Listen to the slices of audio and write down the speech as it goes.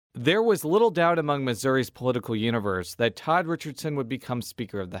There was little doubt among Missouri's political universe that Todd Richardson would become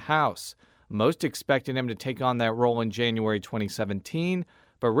Speaker of the House. Most expected him to take on that role in January 2017,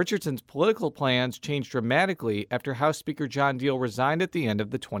 but Richardson's political plans changed dramatically after House Speaker John Deal resigned at the end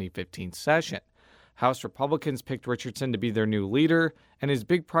of the 2015 session. House Republicans picked Richardson to be their new leader, and his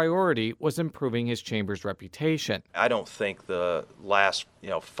big priority was improving his chamber's reputation. I don't think the last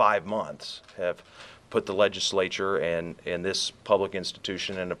 5 months have put the legislature and this public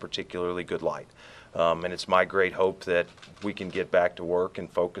institution in a particularly good light. And it's my great hope that we can get back to work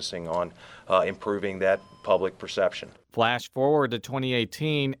and focusing on improving that public perception. Flash forward to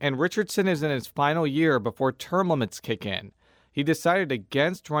 2018, and Richardson is in his final year before term limits kick in. He decided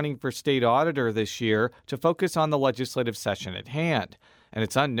against running for state auditor this year to focus on the legislative session at hand, and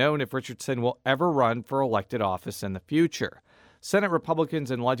it's unknown if Richardson will ever run for elected office in the future. Senate Republicans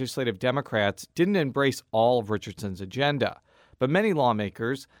and legislative Democrats didn't embrace all of Richardson's agenda, but many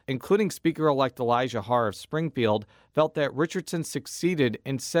lawmakers, including Speaker-elect Elijah Haahr of Springfield, felt that Richardson succeeded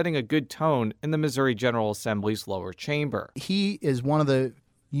in setting a good tone in the Missouri General Assembly's lower chamber. He is one of the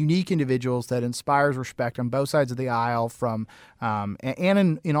unique individuals that inspires respect on both sides of the aisle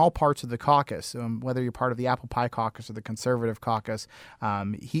and in all parts of the caucus, whether you're part of the Apple Pie Caucus or the Conservative Caucus.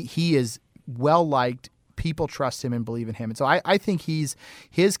 He is well-liked. People trust him and believe in him. And so I think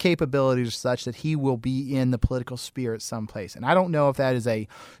his capabilities are such that he will be in the political sphere at some place. And I don't know if that is a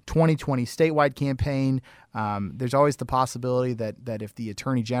 2020 statewide campaign. There's always the possibility that if the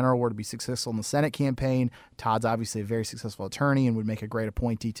Attorney General were to be successful in the Senate campaign, Todd's obviously a very successful attorney and would make a great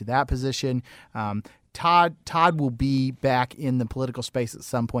appointee to that position. Todd will be back in the political space at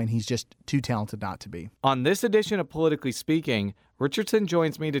some point. He's just too talented not to be. On this edition of Politically Speaking, Richardson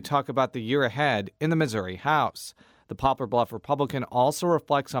joins me to talk about the year ahead in the Missouri House. The Poplar Bluff Republican also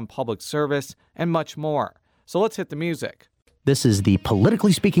reflects on public service and much more. So let's hit the music. This is the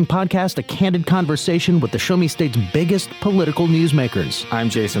Politically Speaking podcast, a candid conversation with the Show Me State's biggest political newsmakers. I'm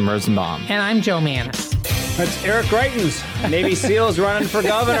Jason Rosenbaum. And I'm Joe Manis. That's Eric Greitens, Navy SEALs running for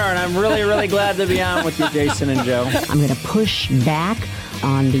governor, and I'm really, really glad to be on with you, Jason and Joe. I'm going to push back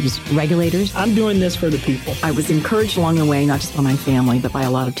on these regulators. I'm doing this for the people. I was encouraged along the way, not just by my family, but by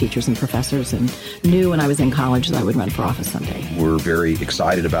a lot of teachers and professors, and knew when I was in college that I would run for office someday. We're very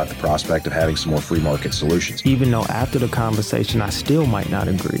excited about the prospect of having some more free market solutions. Even though after the conversation, I still might not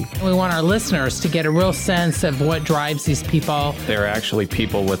agree. We want our listeners to get a real sense of what drives these people. They're actually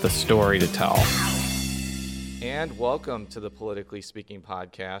people with a story to tell. And welcome to the Politically Speaking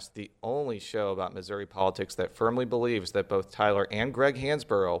podcast, the only show about Missouri politics that firmly believes that both Tyler and Greg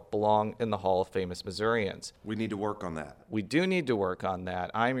Hansborough belong in the Hall of Famous Missourians. We need to work on that. We do need to work on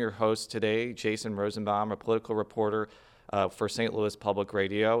that. I'm your host today, Jason Rosenbaum, a political reporter for St. Louis Public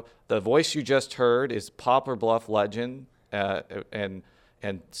Radio. The voice you just heard is Poplar Bluff legend and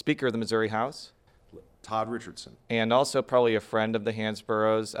Speaker of the Missouri House, Todd Richardson. And also probably a friend of the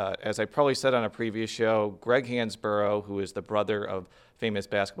Hansboroughs. As I probably said on a previous show, Greg Hansborough, who is the brother of famous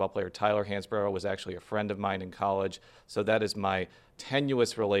basketball player Tyler Hansborough, was actually a friend of mine in college. So that is my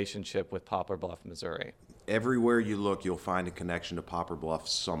tenuous relationship with Poplar Bluff, Missouri. Everywhere you look, you'll find a connection to Poplar Bluff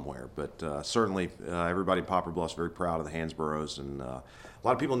somewhere. But certainly everybody in Poplar Bluff is very proud of the Hansboroughs, and a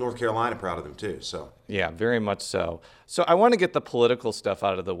lot of people in North Carolina are proud of them too. So yeah, very much so. So I want to get the political stuff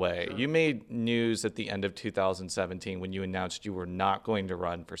out of the way. Sure. You made news at the end of 2017 when you announced you were not going to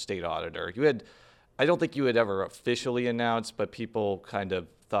run for state auditor. I don't think you had ever officially announced, but people kind of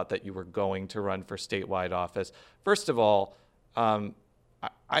thought that you were going to run for statewide office. First of all,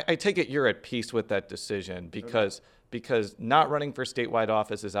 I take it you're at peace with that decision because not running for statewide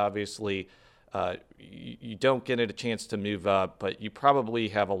office is obviously you don't get a chance to move up, but you probably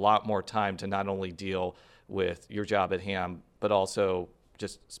have a lot more time to not only deal with your job at hand, but also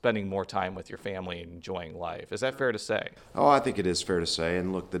just spending more time with your family and enjoying life. Is that fair to say? Oh, I think it is fair to say.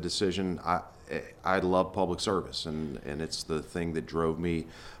 And look, the decision, I love public service, and it's the thing that drove me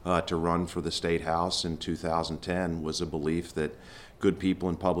to run for the State House in 2010 was a belief that good people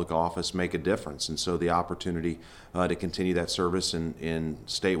in public office make a difference. And so the opportunity to continue that service in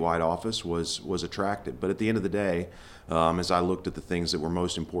statewide office was attractive. But at the end of the day, as I looked at the things that were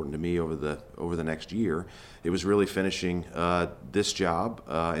most important to me over the next year, it was really finishing this job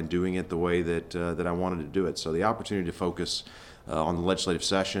and doing it the way that I wanted to do it. So the opportunity to focus on the legislative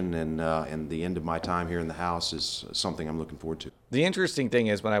session and the end of my time here in the House is something I'm looking forward to. The interesting thing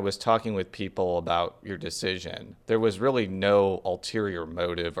is when I was talking with people about your decision, there was really no ulterior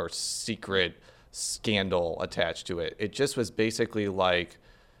motive or secret scandal attached to it. It just was basically like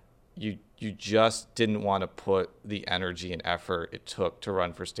you you just didn't want to put the energy and effort it took to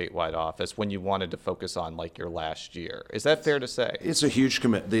run for statewide office when you wanted to focus on like your last year. Is that fair to say? It's a huge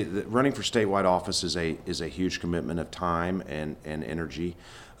commitment. Running for statewide office is a huge commitment of time and energy.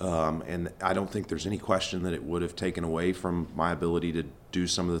 And I don't think there's any question that it would have taken away from my ability to do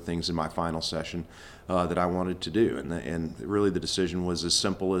some of the things in my final session that I wanted to do. And really the decision was as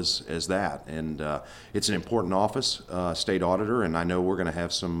simple as that. And it's an important office, state auditor, and I know we're going to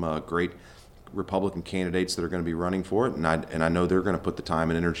have some great Republican candidates that are going to be running for it, and I know they're going to put the time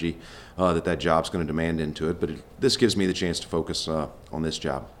and energy that job's going to demand into it. But this gives me the chance to focus on this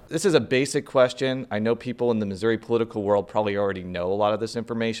job. This is a basic question. I know people in the Missouri political world probably already know a lot of this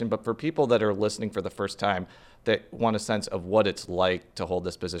information, but for people that are listening for the first time that want a sense of what it's like to hold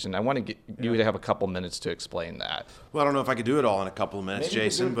this position, I want to get you to have a couple minutes to explain that. Well, I don't know if I could do it all in a couple of minutes, Maybe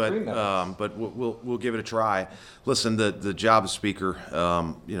Jason, but we'll give it a try. Listen, the job of speaker,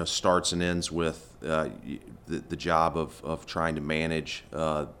 starts and ends with the job of trying to manage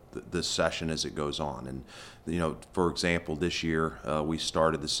the session as it goes on. And for example, this year we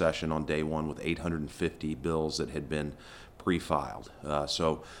started the session on day one with 850 bills that had been pre-filed.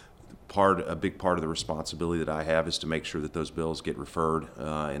 So a big part of the responsibility that I have is to make sure that those bills get referred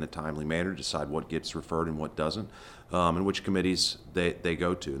in a timely manner, decide what gets referred and what doesn't, and which committees they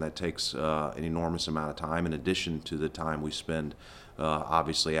go to. And that takes an enormous amount of time in addition to the time we spend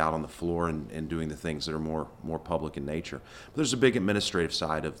obviously out on the floor and doing the things that are more public in nature. But there's a big administrative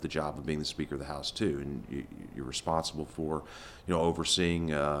side of the job of being the Speaker of the House too, and you're responsible for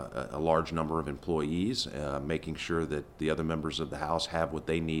overseeing a large number of employees, making sure that the other members of the House have what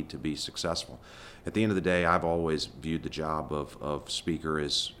they need to be successful. At the end of the day, I've always viewed the job of Speaker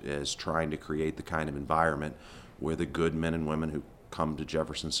as trying to create the kind of environment where the good men and women who come to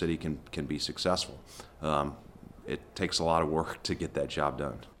Jefferson City can be successful. It takes a lot of work to get that job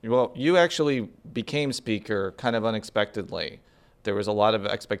done. Well, you actually became Speaker kind of unexpectedly. There was a lot of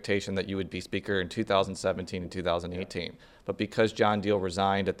expectation that you would be Speaker in 2017 and 2018. But because John Deal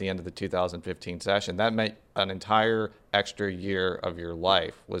resigned at the end of the 2015 session, that meant an entire extra year of your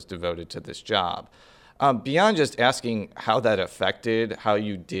life was devoted to this job. Beyond just asking how that affected how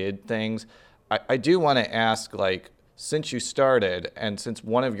you did things, I do want to ask, since you started and since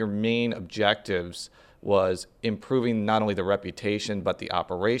one of your main objectives was improving not only the reputation but the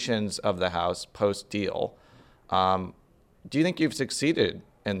operations of the House post-Deal, do you think you've succeeded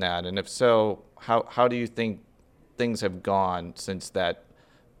in that? And if so, how do you think things have gone since that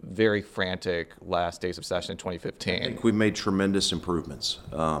very frantic last days of session in 2015? I think we've made tremendous improvements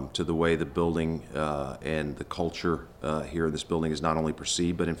to the way the building and the culture here in this building is not only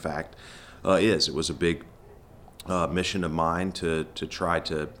perceived, but in fact is. It was a big mission of mine to try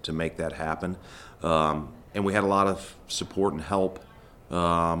to make that happen. And we had a lot of support and help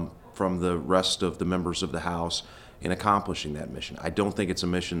from the rest of the members of the House in accomplishing that mission. I don't think it's a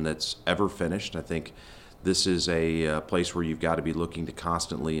mission that's ever finished. I think this is a place where you've got to be looking to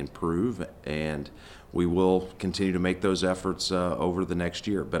constantly improve, and we will continue to make those efforts over the next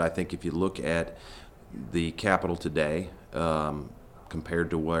year. But I think if you look at the Capitol today compared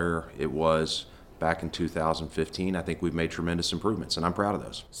to where it was back in 2015, I think we've made tremendous improvements, and I'm proud of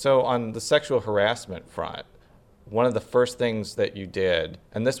those. So on the sexual harassment front, one of the first things that you did,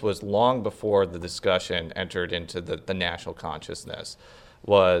 and this was long before the discussion entered into the national consciousness,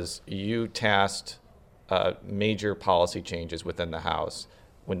 was you tasked major policy changes within the House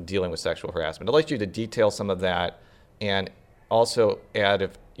when dealing with sexual harassment. I'd like you to detail some of that and also add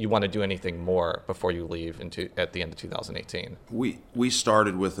if you want to do anything more before you leave at the end of 2018. We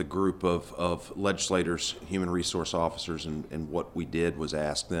started with a group of legislators, human resource officers, and what we did was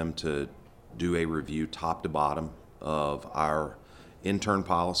ask them to do a review top to bottom of our intern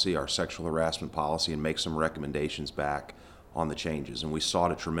policy, our sexual harassment policy, and make some recommendations back on the changes. And we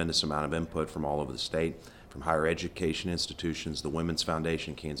sought a tremendous amount of input from all over the state, from higher education institutions. The Women's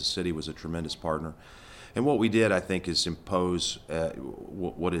Foundation, Kansas City, was a tremendous partner. And what we did, I think, is impose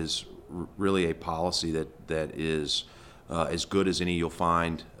what is really a policy that is as good as any you'll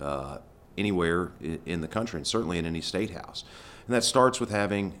find anywhere in the country, and certainly in any state house. And that starts with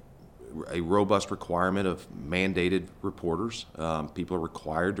having a robust requirement of mandated reporters. People are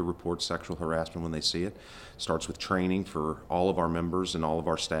required to report sexual harassment when they see it. It starts with training for all of our members and all of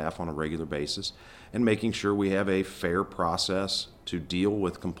our staff on a regular basis, and making sure we have a fair process to deal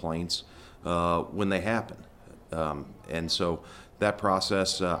with complaints when they happen. And so that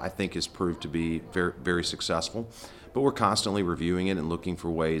process, I think, has proved to be very, very successful. But we're constantly reviewing it and looking for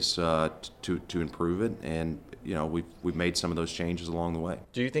ways to improve it. And we've made some of those changes along the way.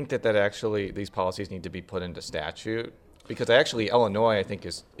 Do you think that actually these policies need to be put into statute? Because actually Illinois, I think,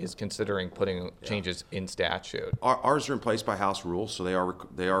 is considering putting changes in statute. Ours are in place by House rules, so they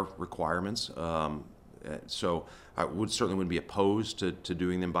are requirements. So I wouldn't be opposed to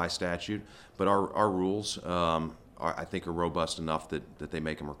doing them by statute, but our rules I think are robust enough that they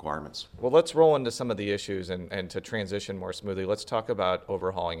make them requirements. Well, let's roll into some of the issues and to transition more smoothly. Let's talk about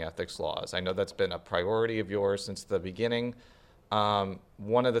overhauling ethics laws. I know that's been a priority of yours since the beginning.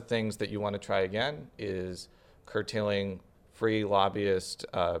 One of the things that you want to try again is curtailing free lobbyist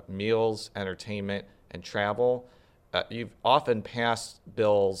meals, entertainment, and travel. You've often passed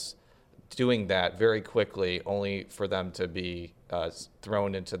bills doing that very quickly, only for them to be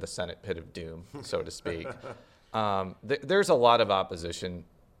thrown into the Senate pit of doom, so to speak. There's a lot of opposition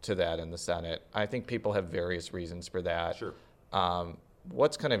to that in the Senate. I think people have various reasons for that. Sure.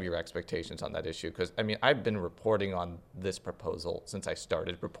 What's kind of your expectations on that issue? Because, I mean, I've been reporting on this proposal since I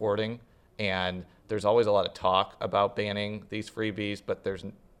started reporting, and there's always a lot of talk about banning these freebies, but there's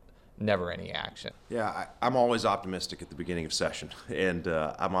never any action. Yeah, I'm always optimistic at the beginning of session, and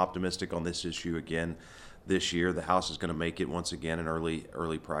I'm optimistic on this issue again this year. The House is going to make it once again an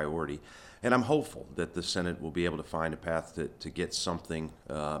early priority, and I'm hopeful that the Senate will be able to find a path to get something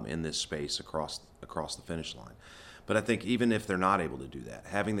in this space across the finish line. But I think even if they're not able to do that,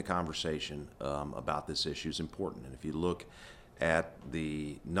 having the conversation about this issue is important. And if you look at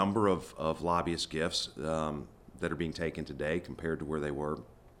the number of lobbyist gifts that are being taken today compared to where they were,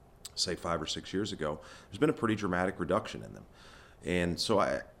 say, 5 or 6 years ago, there's been a pretty dramatic reduction in them. And so,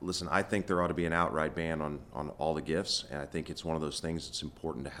 I think there ought to be an outright ban on all the gifts, and I think it's one of those things that's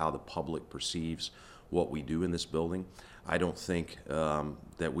important to how the public perceives what we do in this building. I don't think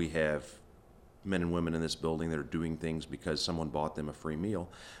that we have men and women in this building that are doing things because someone bought them a free meal,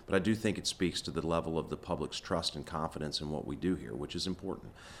 but I do think it speaks to the level of the public's trust and confidence in what we do here, which is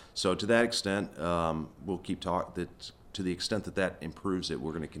important. So to that extent, we'll keep talking. To the extent that improves it,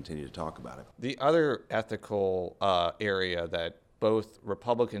 we're going to continue to talk about it. The other ethical area that both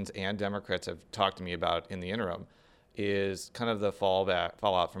Republicans and Democrats have talked to me about in the interim is kind of the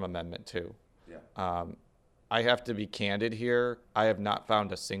fallout from Amendment 2. Yeah. I have to be candid here. I have not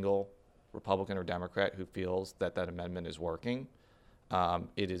found a single Republican or Democrat who feels that amendment is working.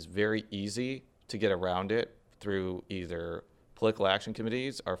 It is very easy to get around it through either political action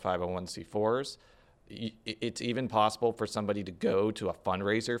committees or 501c4s. It's even possible for somebody to go to a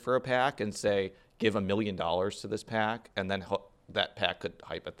fundraiser for a PAC and say, give $1 million to this PAC, and then that PAC could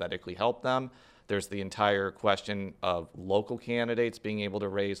hypothetically help them. There's the entire question of local candidates being able to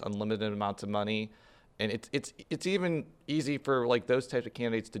raise unlimited amounts of money. And it's even easy for like those types of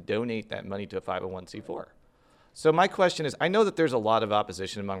candidates to donate that money to a 501c4. So my question is, I know that there's a lot of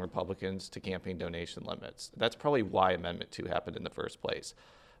opposition among Republicans to campaign donation limits. That's probably why Amendment 2 happened in the first place.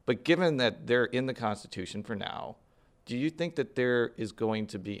 But given that they're in the Constitution for now, do you think that there is going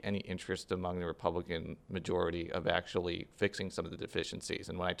to be any interest among the Republican majority of actually fixing some of the deficiencies?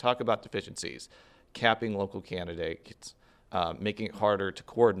 And when I talk about deficiencies, capping local candidates, making it harder to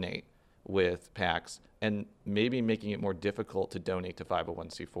coordinate with PACs, and maybe making it more difficult to donate to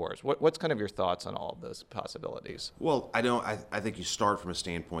 501c4s. What's kind of your thoughts on all of those possibilities? Well, I think you start from a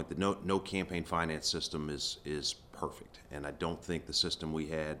standpoint that no campaign finance system is perfect, and I don't think the system we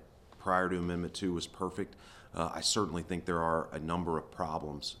had prior to Amendment 2 was perfect. I certainly think there are a number of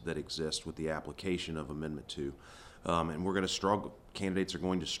problems that exist with the application of Amendment 2, and we're going to struggle. Candidates are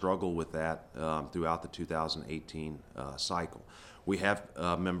going to struggle with that throughout the 2018 cycle. We have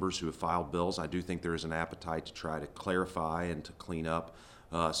members who have filed bills. I do think there is an appetite to try to clarify and to clean up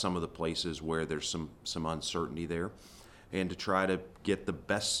some of the places where there's some uncertainty there, and to try to get the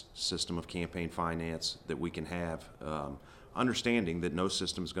best system of campaign finance that we can have, understanding that no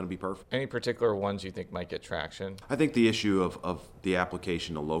system is going to be perfect. Any particular ones you think might get traction? I think the issue of the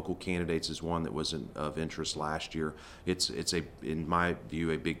application to local candidates is one that was of interest last year. It's in my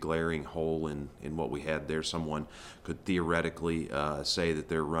view, a big glaring hole in what we had there. Someone could theoretically say that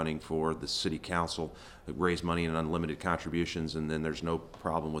they're running for the city council, raise money in unlimited contributions, and then there's no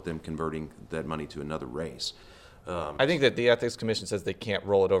problem with them converting that money to another race. I think that the Ethics Commission says they can't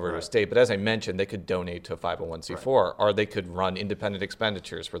roll it over to a state, but as I mentioned, they could donate to a 501c4, or they could run independent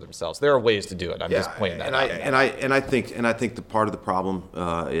expenditures for themselves. There are ways to do it. I'm just pointing that out. And I think the part of the problem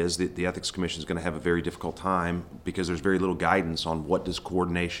is that the Ethics Commission is going to have a very difficult time because there's very little guidance on what does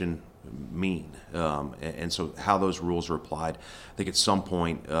coordination mean, and so how those rules are applied. I think at some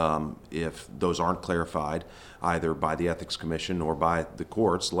point, if those aren't clarified, either by the Ethics Commission or by the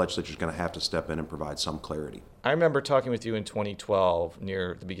courts, the legislature is going to have to step in and provide some clarity. I remember talking with you in 2012,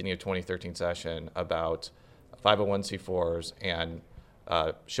 near the beginning of 2013 session, about 501c4s and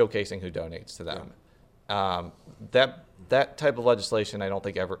showcasing who donates to them. That type of legislation, I don't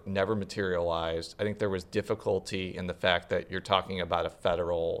think never materialized. I think there was difficulty in the fact that you're talking about a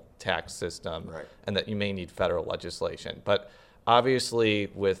federal tax system, Right. and that you may need federal legislation. But obviously,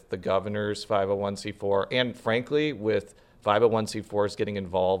 with the governor's 501c4, and frankly, with 501c4s getting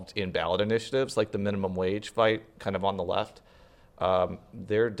involved in ballot initiatives like the minimum wage fight, kind of on the left,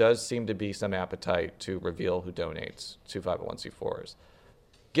 there does seem to be some appetite to reveal who donates to 501c4s.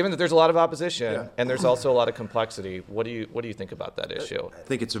 Given that there's a lot of opposition and there's also a lot of complexity, what do you think about that issue? I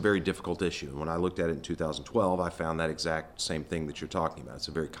think it's a very difficult issue. When I looked at it in 2012, I found that exact same thing that you're talking about. It's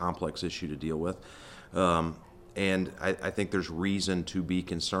a very complex issue to deal with. And I think there's reason to be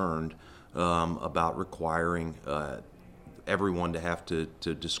concerned about requiring everyone to have to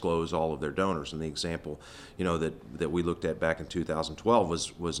disclose all of their donors. And the example, that we looked at back in 2012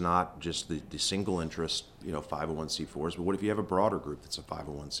 was not just the single interest, 501c4s, but what if you have a broader group that's a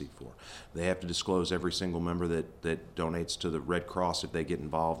 501c4? They have to disclose every single member that donates to the Red Cross if they get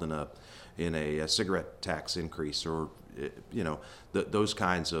involved in a cigarette tax increase, or those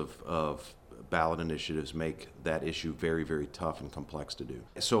kinds of ballot initiatives make that issue very, very tough and complex to do.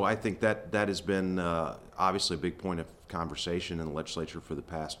 So I think that has been obviously a big point of conversation in the legislature for the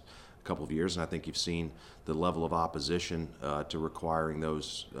past couple of years, and I think you've seen the level of opposition to requiring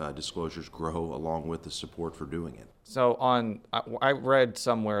those disclosures grow along with the support for doing it. So I read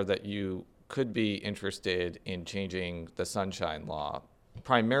somewhere that you could be interested in changing the Sunshine Law,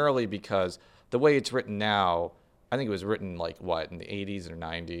 primarily because the way it's written now, I think it was written in the 80s or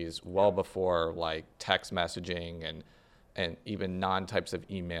 90s, well before text messaging and even non-types of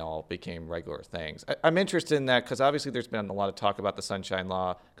email became regular things. I'm interested in that because obviously there's been a lot of talk about the Sunshine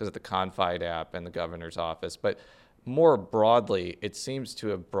Law because of the Confide app and the governor's office. But more broadly, it seems to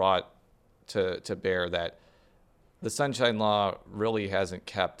have brought to bear that the Sunshine Law really hasn't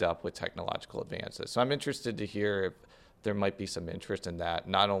kept up with technological advances. So I'm interested to hear if there might be some interest in that,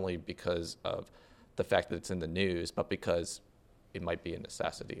 not only because of the fact that it's in the news, but because it might be a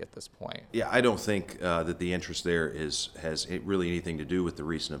necessity at this point. Yeah, I don't think that the interest there has really anything to do with the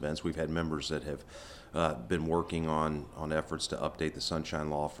recent events. We've had members that have been working on efforts to update the Sunshine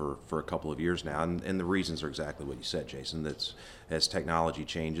Law for a couple of years now, and the reasons are exactly what you said, Jason. That's as technology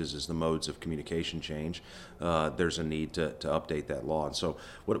changes, as the modes of communication change, there's a need to update that law. And so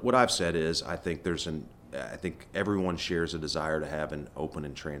what I've said is I think everyone shares a desire to have an open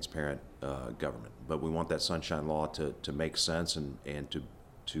and transparent government, but we want that Sunshine Law to make sense and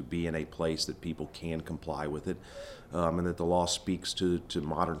to be in a place that people can comply with it, and that the law speaks to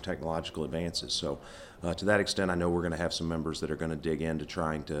modern technological advances. So to that extent, I know we're going to have some members that are going to dig into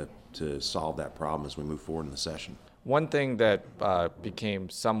trying to solve that problem as we move forward in the session. One thing that became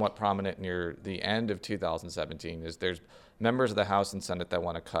somewhat prominent near the end of 2017 is there's members of the House and Senate that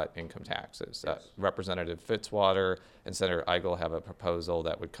want to cut income taxes. Yes. Representative Fitzwater and Senator Eigel have a proposal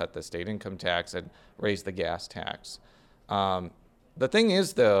that would cut the state income tax and raise the gas tax. The thing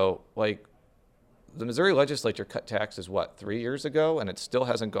is, though, the Missouri legislature cut taxes, 3 years ago, and it still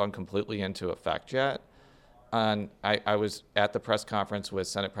hasn't gone completely into effect yet. And I was at the press conference with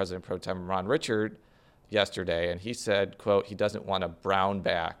Senate President Pro Tem Ron Richard yesterday, and he said, quote, he doesn't want to brown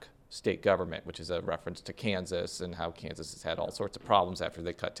back state government, which is a reference to Kansas and how Kansas has had all sorts of problems after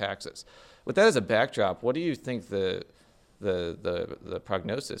they cut taxes. With that as a backdrop, what do you think the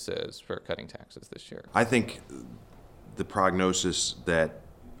prognosis is for cutting taxes this year? I think the prognosis that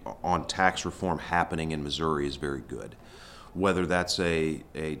on tax reform happening in Missouri is very good. Whether that's a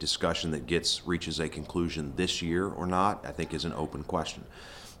discussion that reaches a conclusion this year or not, I think is an open question.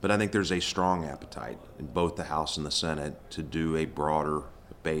 But I think there's a strong appetite in both the House and the Senate to do a broader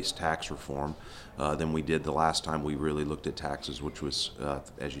based tax reform than we did the last time we really looked at taxes, which was,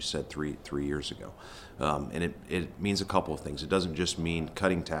 as you said, three years ago. And it means a couple of things. It doesn't just mean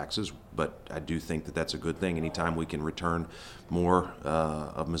cutting taxes, but I do think that that's a good thing. Anytime we can return more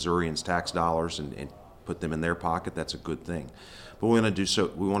of Missourians' tax dollars and put them in their pocket, that's a good thing. But we want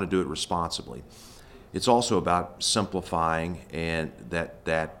to do it responsibly. It's also about simplifying and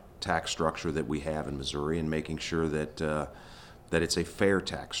that tax structure that we have in Missouri and making sure that it's a fair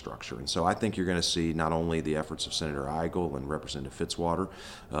tax structure. And so I think you're going to see not only the efforts of Senator Eigel and Representative Fitzwater,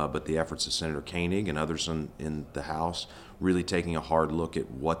 but the efforts of Senator Koenig and others in the House really taking a hard look at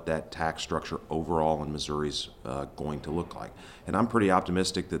what that tax structure overall in Missouri is going to look like. And I'm pretty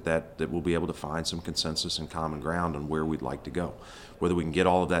optimistic that we'll be able to find some consensus and common ground on where we'd like to go. Whether we can get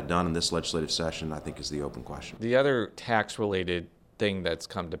all of that done in this legislative session, I think, is the open question. The other tax-related thing that's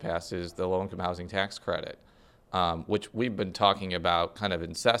come to pass is the low-income housing tax credit, which we've been talking about kind of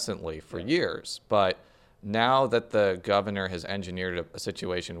incessantly for years. But now that the governor has engineered a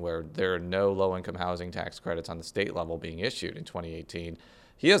situation where there are no low-income housing tax credits on the state level being issued in 2018,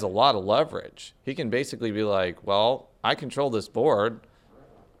 he has a lot of leverage. He can basically be like, well, I control this board.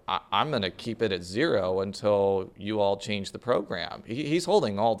 I'm going to keep it at zero until you all change the program. He's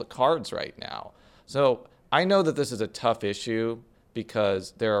holding all the cards right now. So I know that this is a tough issue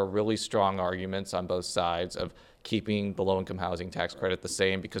because there are really strong arguments on both sides of keeping the low-income housing tax credit the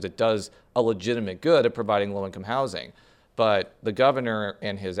same because it does a legitimate good of providing low-income housing. But the governor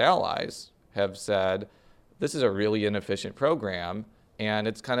and his allies have said this is a really inefficient program and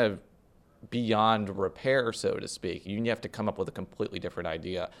it's kind of beyond repair, so to speak. You have to come up with a completely different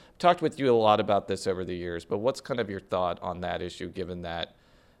idea. I've talked with you a lot about this over the years, but what's kind of your thought on that issue, given that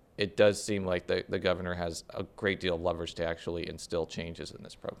it does seem like the governor has a great deal of leverage to actually instill changes in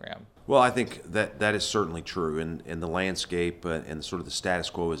this program? Well, I think that is certainly true, and the landscape and sort of the status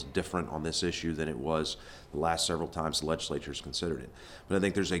quo is different on this issue than it was the last several times the legislature has considered it. But I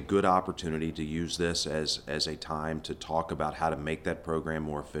think there's a good opportunity to use this as a time to talk about how to make that program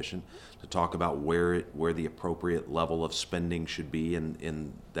more efficient, to talk about where the appropriate level of spending should be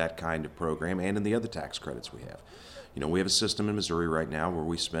in that kind of program and in the other tax credits we have. You know, we have a system in Missouri right now where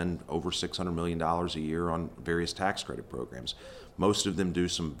we spend over $600 million a year on various tax credit programs. Most of them do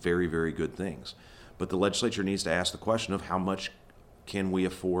some very, very good things. But the legislature needs to ask the question of how much can we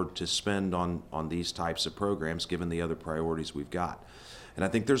afford to spend on these types of programs given the other priorities we've got. And I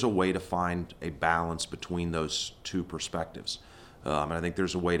think there's a way to find a balance between those two perspectives. And I think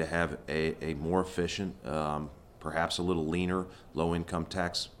there's a way to have a more efficient, perhaps a little leaner, low-income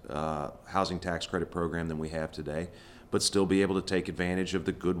housing tax credit program than we have today, but still be able to take advantage of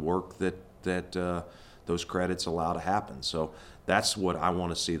the good work that those credits allow to happen. So that's what I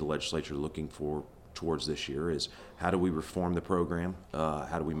want to see the legislature looking for towards this year is how do we reform the program?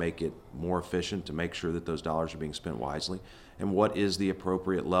 How do we make it more efficient to make sure that those dollars are being spent wisely? And what is the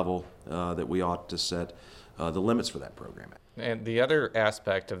appropriate level that we ought to set the limits for that program at? And the other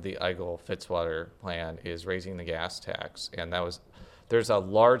aspect of the Eigel-Fitzwater plan is raising the gas tax. And there's a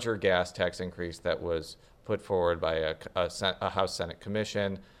larger gas tax increase that was put forward by a House Senate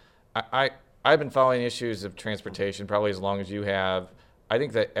commission. I've been following issues of transportation probably as long as you have. I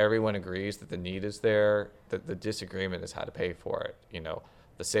think that everyone agrees that the need is there, that the disagreement is how to pay for it. You know,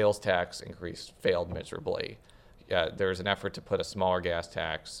 the sales tax increase failed miserably. There's an effort to put a smaller gas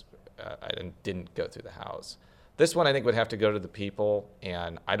tax and didn't go through the House. This one I think would have to go to the people,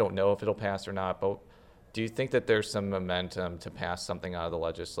 and I don't know if it'll pass or not, but do you think that there's some momentum to pass something out of the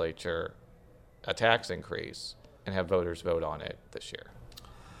legislature, a tax increase, and have voters vote on it this year?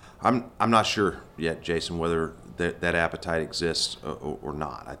 I'm not sure yet, Jason, whether that appetite exists or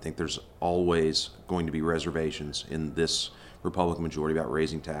not. I think there's always going to be reservations in this Republican majority about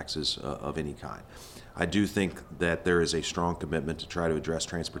raising taxes of any kind. I do think that there is a strong commitment to try to address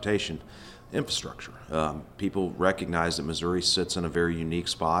transportation infrastructure. People recognize that Missouri sits in a very unique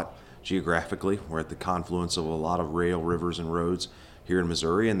spot geographically. We're at the confluence of a lot of rail, rivers, and roads here in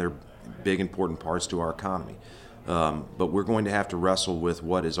Missouri, and they're big, important parts to our economy. But we're going to have to wrestle with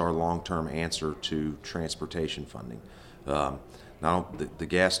what is our long-term answer to transportation funding. Now, the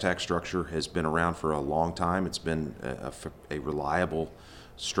gas tax structure has been around for a long time. It's been a reliable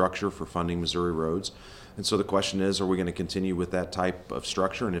structure for funding Missouri roads. And so the question is, are we going to continue with that type of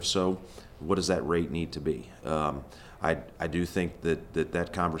structure? And if so, what does that rate need to be? I do think that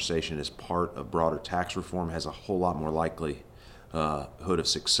conversation as part of broader tax reform has a whole lot more likelihood of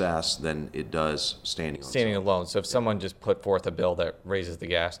success than it does standing alone. So if someone just put forth a bill that raises the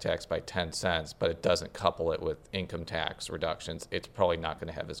gas tax by 10 cents, but it doesn't couple it with income tax reductions, it's probably not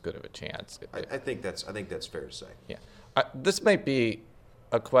going to have as good of a chance. I think that's fair to say. Yeah, this might be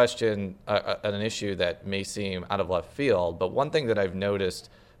a question, an issue that may seem out of left field, but one thing that I've noticed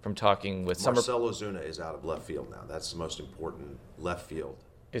from talking with Marcell Ozuna is out of left field now. That's the most important left field.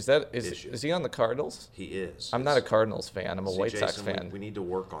 Is he on the Cardinals? He is. I'm not a Cardinals fan. I'm a White Sox Jason, fan. We need to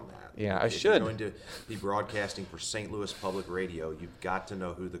work on that. Yeah, I if should. You're going to be broadcasting for St. Louis Public Radio, you've got to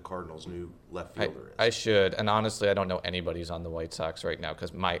know who the Cardinals' new left fielder is. I should. And honestly, I don't know anybody's on the White Sox right now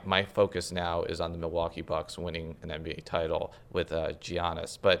because my focus now is on the Milwaukee Bucks winning an NBA title with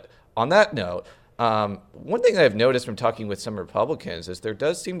Giannis. But on that note, one thing that I've noticed from talking with some Republicans is there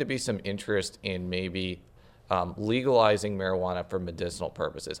does seem to be some interest in maybe legalizing marijuana for medicinal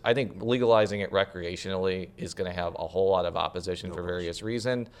purposes. I think legalizing it recreationally is going to have a whole lot of opposition for various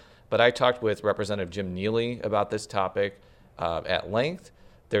reasons. But I talked with Representative Jim Neely about this topic at length.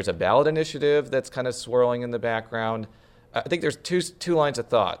 There's a ballot initiative that's kind of swirling in the background. I think there's two lines of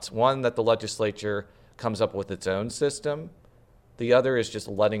thoughts. One, that the legislature comes up with its own system. The other is just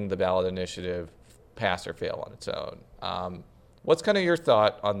letting the ballot initiative pass or fail on its own. What's kind of your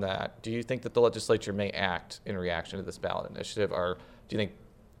thought on that? Do you think that the legislature may act in reaction to this ballot initiative, or do you think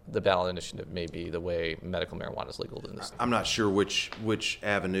the ballot initiative may be the way medical marijuana is legal in this state? I'm not sure which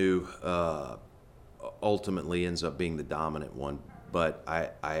avenue ultimately ends up being the dominant one, but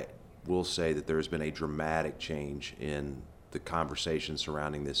I will say that there has been a dramatic change in the conversation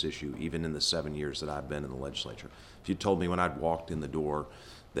surrounding this issue, even in the 7 years that I've been in the legislature. If you told me when I'd walked in the door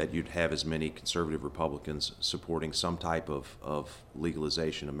that you'd have as many conservative Republicans supporting some type of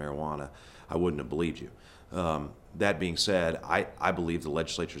legalization of marijuana, I wouldn't have believed you. That being said, I believe the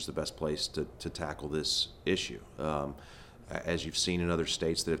legislature is the best place to tackle this issue. As you've seen in other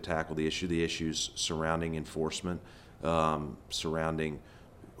states that have tackled the issues surrounding enforcement, surrounding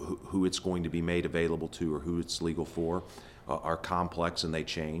who it's going to be made available to or who it's legal for, are complex and they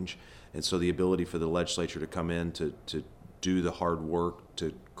change. And so the ability for the legislature to come in to do the hard work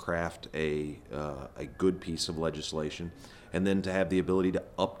to craft a good piece of legislation, and then to have the ability to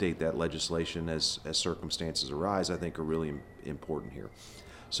update that legislation as circumstances arise, I think are really important here.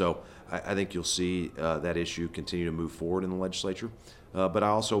 So I think you'll see that issue continue to move forward in the legislature, but I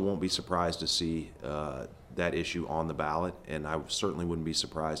also won't be surprised to see that issue on the ballot, and I certainly wouldn't be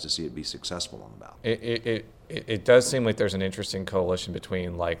surprised to see it be successful on the ballot. It does seem like there's an interesting coalition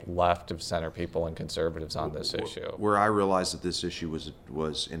between like left of center people and conservatives on this issue. Where I realized that this issue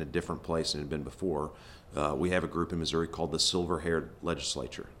was in a different place than it had been before, we have a group in Missouri called the Silver-Haired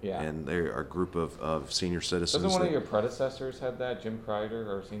Legislature. Yeah. And they're a group of senior citizens. Doesn't one of your predecessors had that, Jim Crider,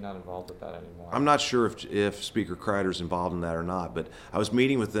 or is he not involved with that anymore? I'm not sure if Speaker Crider's involved in that or not, but I was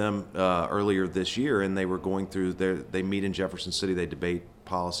meeting with them earlier this year, and they were going through they meet in Jefferson City, they debate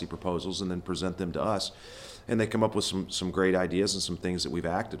policy proposals and then present them to us. And they come up with some great ideas and some things that we've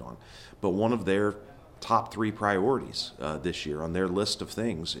acted on. But one of their top 3 priorities this year on their list of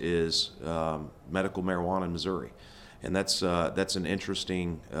things is medical marijuana in Missouri. And that's an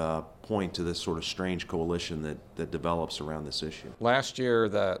interesting point to this sort of strange coalition that develops around this issue. Last year,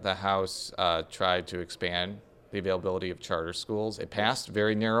 the House tried to expand the availability of charter schools. It passed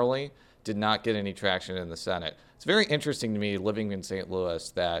very narrowly, did not get any traction in the Senate. It's very interesting to me, living in St.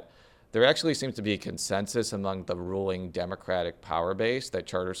 Louis, that there actually seems to be a consensus among the ruling Democratic power base that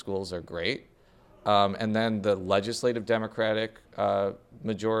charter schools are great. And then the legislative Democratic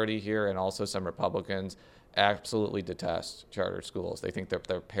majority here, and also some Republicans, absolutely detest charter schools. They think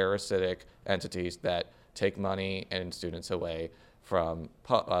they're parasitic entities that take money and students away from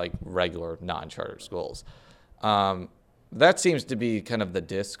like regular non-charter schools. That seems to be kind of the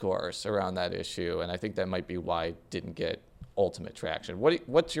discourse around that issue, and I think that might be why it didn't get ultimate traction.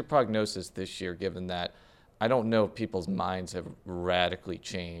 What's your prognosis this year, given that I don't know if people's minds have radically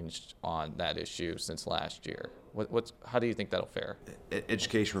changed on that issue since last year? How do you think that'll fare?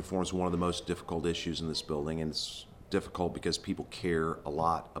 Education reform is one of the most difficult issues in this building, and it's difficult because people care a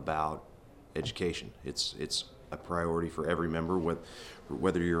lot about education. It's a priority for every member,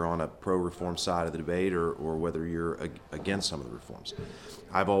 whether you're on a pro-reform side of the debate or whether you're against some of the reforms.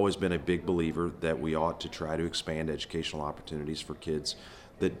 I've always been a big believer that we ought to try to expand educational opportunities for kids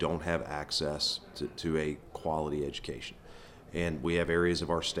that don't have access to a quality education. And we have areas of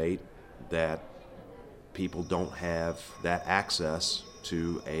our state that people don't have that access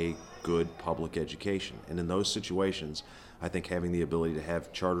to a good public education. And in those situations, I think having the ability to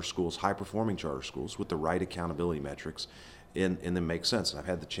have charter schools, high-performing charter schools with the right accountability metrics in them makes sense. And I've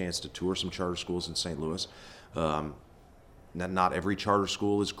had the chance to tour some charter schools in St. Louis. Not every charter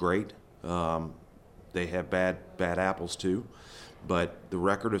school is great. They have bad apples too. But the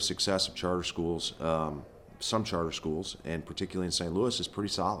record of success of charter schools, some charter schools, and particularly in St. Louis, is pretty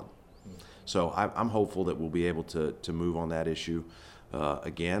solid. So I'm hopeful that we'll be able to move on that issue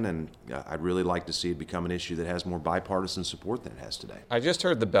again, and I'd really like to see it become an issue that has more bipartisan support than it has today. I just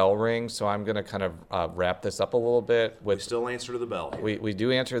heard the bell ring, so I'm going to kind of wrap this up a little bit. We still answer to the bell. We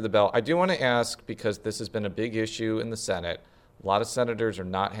do answer the bell. I do want to ask, because this has been a big issue in the Senate, a lot of senators are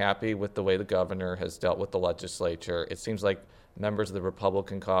not happy with the way the governor has dealt with the legislature. It seems like members of the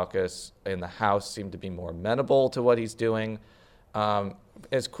Republican caucus in the House seem to be more amenable to what he's doing.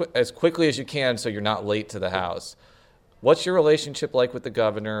 As quickly as you can so you're not late to the House. What's your relationship like with the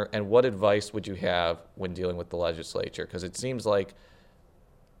governor, and what advice would you have when dealing with the legislature? Because it seems like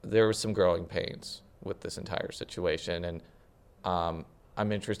there was some growing pains with this entire situation, and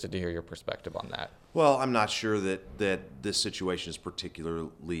I'm interested to hear your perspective on that. Well, I'm not sure that this situation is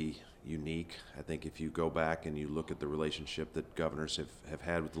particularly unique. I think if you go back and you look at the relationship that governors have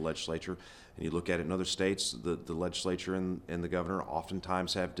had with the legislature, and you look at it in other states, the legislature and the governor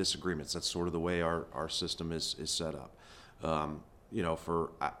oftentimes have disagreements. That's sort of the way our system is set up.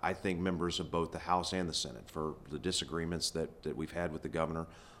 I think members of both the House and the Senate for the disagreements that we've had with the governor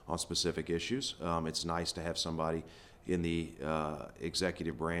on specific issues. It's nice to have somebody in the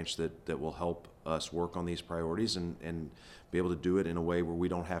executive branch that will help us work on these priorities and be able to do it in a way where we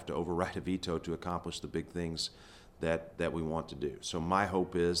don't have to override a veto to accomplish the big things that we want to do. So my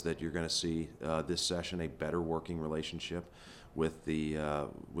hope is that you're going to see this session a better working relationship with the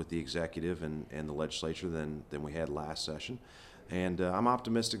executive and the legislature than we had last session. And I'm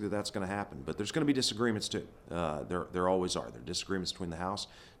optimistic that that's going to happen. But there's going to be disagreements too. There always are. There are disagreements between the House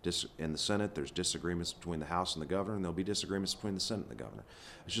and the Senate. There's disagreements between the House and the governor, and there'll be disagreements between the Senate and the governor.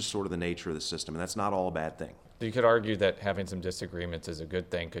 It's just sort of the nature of the system, and that's not all a bad thing. You could argue that having some disagreements is a good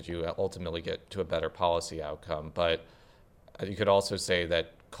thing because you ultimately get to a better policy outcome. But you could also say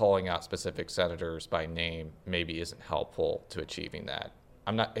that calling out specific senators by name maybe isn't helpful to achieving that.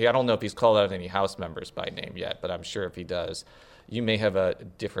 I don't know if he's called out any House members by name yet, but I'm sure if he does, you may have a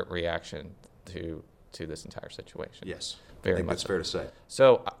different reaction to this entire situation. Yes, very I think much. That's fair to say.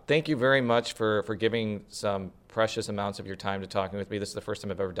 So thank you very much for giving some precious amounts of your time to talking with me. This is the first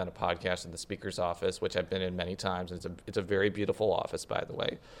time I've ever done a podcast in the Speaker's office, which I've been in many times. It's a very beautiful office, by the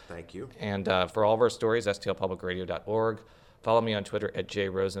way. Thank you. And for all of our stories, stlpublicradio.org. Follow me on Twitter at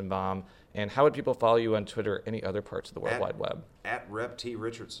 @JRosenbaum. And how would people follow you on Twitter, any other parts of the World Wide Web? At Rep T.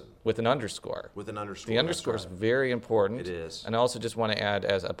 Richardson. With an underscore. With an underscore. The underscore is very important. It is. And I also just want to add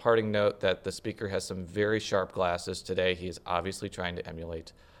as a parting note that the speaker has some very sharp glasses today. He is obviously trying to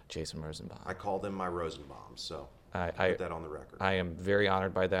emulate Jason Rosenbaum. I call them my Rosenbaums, so I put that on the record. I am very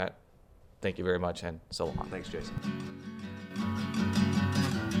honored by that. Thank you very much, and so long. Thanks, Jason.